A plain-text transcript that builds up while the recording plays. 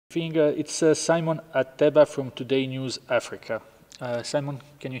think it's Simon Ateba from Today News Africa. Simon,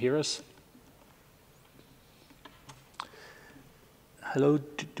 can you hear us? Hello,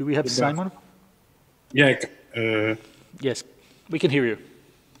 do we have Simon? Yeah. Yes, we can hear you.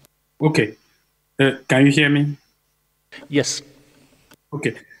 Okay. Can you hear me? Yes.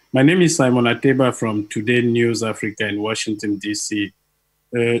 Okay. My name is Simon Ateba from Today News Africa in Washington, D.C.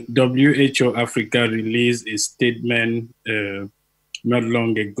 WHO Africa released a statement not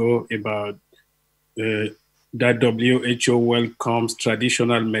long ago about that WHO welcomes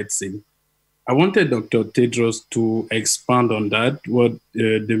traditional medicine. I wanted Dr. Tedros to expand on that, what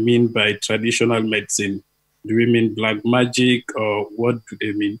they mean by traditional medicine. Do we mean black magic, or what do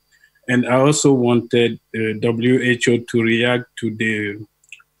they mean? And I also wanted WHO to react to the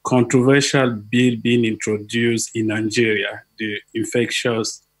controversial bill being introduced in Nigeria, the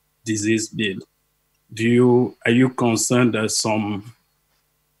infectious disease bill. Are you concerned that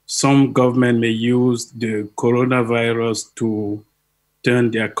some government may use the coronavirus to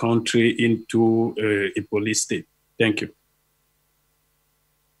turn their country into a police state? Thank you.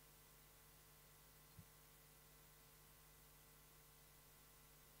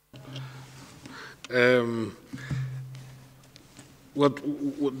 What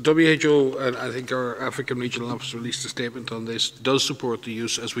WHO and I think our African Regional Office released a statement on this, does support the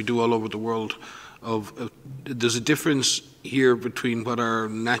use, as we do all over the world, there's a difference here between what are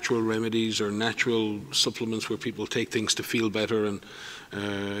natural remedies or natural supplements where people take things to feel better, and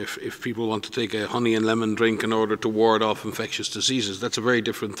if people want to take a honey and lemon drink in order to ward off infectious diseases, that's a very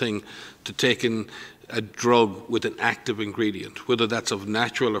different thing to taking a drug with an active ingredient, whether that's of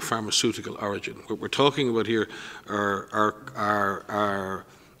natural or pharmaceutical origin. What we're talking about here are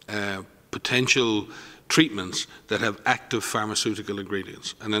potential treatments that have active pharmaceutical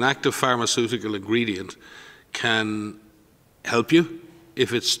ingredients. And an active pharmaceutical ingredient can help you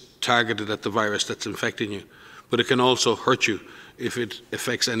if it's targeted at the virus that's infecting you, but it can also hurt you if it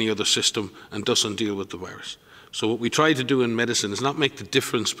affects any other system and doesn't deal with the virus. So what we try to do in medicine is not make the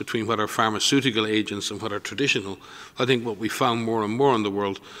difference between what are pharmaceutical agents and what are traditional. I think what we found more and more in the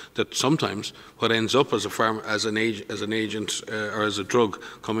world, that sometimes what ends up as an agent or as a drug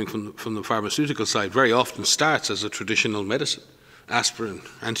coming from the pharmaceutical side very often starts as a traditional medicine. Aspirin,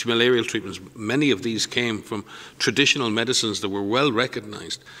 anti-malarial treatments, many of these came from traditional medicines that were well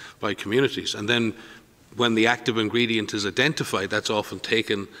recognized by communities. And then when the active ingredient is identified, that's often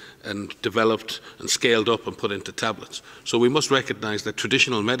taken and developed and scaled up and put into tablets. So we must recognize that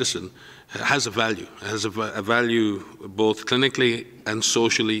traditional medicine has a value. It has a value both clinically and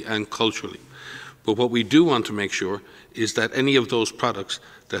socially and culturally. But what we do want to make sure is that any of those products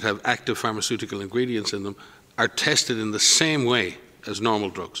that have active pharmaceutical ingredients in them are tested in the same way as normal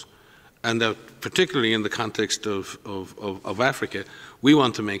drugs. And that particularly in the context of Africa, we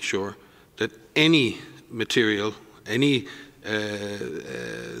want to make sure that any material, any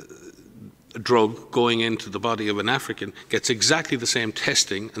drug going into the body of an African gets exactly the same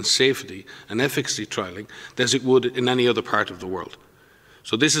testing and safety and efficacy trialing as it would in any other part of the world.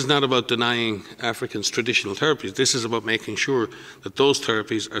 So this is not about denying Africans traditional therapies. This is about making sure that those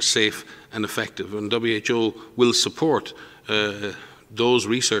therapies are safe and effective. And WHO will support those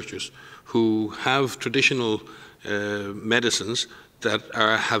researchers who have traditional medicines that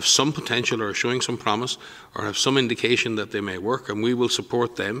have some potential or are showing some promise or have some indication that they may work, and we will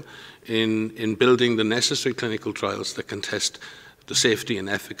support them in building the necessary clinical trials that can test the safety and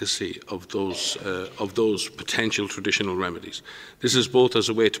efficacy of those potential traditional remedies. This is both as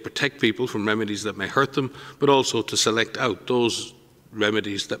a way to protect people from remedies that may hurt them, but also to select out those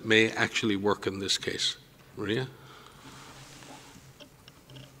remedies that may actually work in this case. Maria?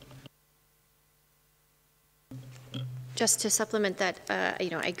 Just to supplement that, I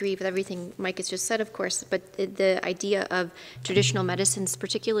agree with everything Mike has just said, of course, but the idea of traditional medicines,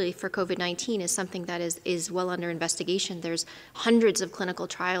 particularly for COVID-19, is something that is well under investigation. There's hundreds of clinical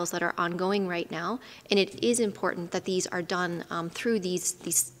trials that are ongoing right now, and it is important that these are done through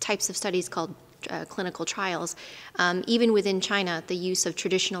these types of studies called clinical trials. Even within China, the use of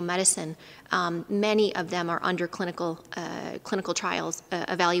traditional medicine, many of them are under clinical trials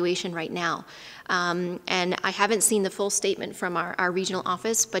evaluation right now. And I haven't seen the full statement from our regional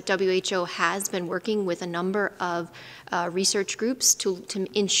office, but WHO has been working with a number of research groups to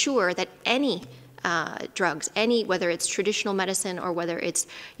ensure that any drugs, whether it's traditional medicine or whether it's,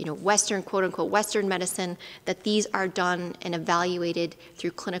 Western, quote unquote, Western medicine, that these are done and evaluated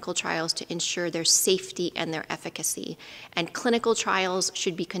through clinical trials to ensure their safety and their efficacy. And clinical trials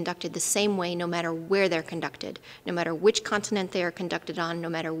should be conducted the same way no matter where they're conducted, no matter which continent they are conducted on, no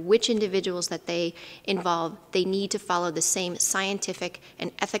matter which individuals that they involve, they need to follow the same scientific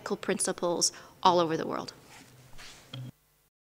and ethical principles all over the world.